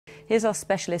Here's our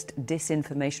specialist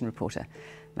disinformation reporter,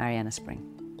 Marianna Spring.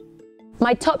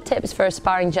 My top tips for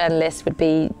aspiring journalists would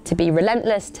be to be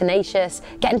relentless, tenacious,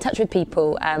 get in touch with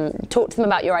people, talk to them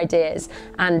about your ideas,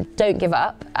 and don't give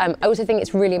up. I also think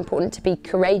it's really important to be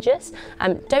courageous.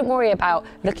 Don't worry about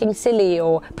looking silly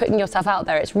or putting yourself out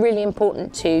there. It's really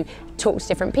important to talk to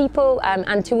different people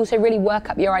and to also really work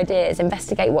up your ideas,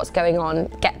 investigate what's going on,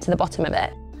 get to the bottom of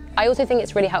it. I also think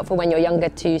it's really helpful when you're younger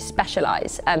to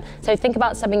specialise. So think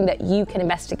about something that you can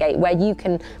investigate, where you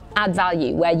can add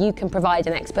value, where you can provide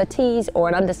an expertise or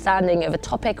an understanding of a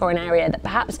topic or an area that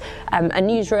perhaps a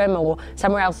newsroom or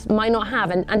somewhere else might not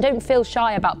have. And don't feel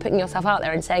shy about putting yourself out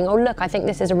there and saying, oh look, I think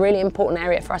this is a really important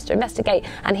area for us to investigate,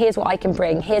 and here's what I can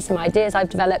bring, here's some ideas I've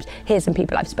developed, here's some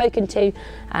people I've spoken to.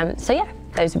 So yeah,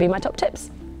 those would be my top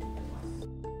tips.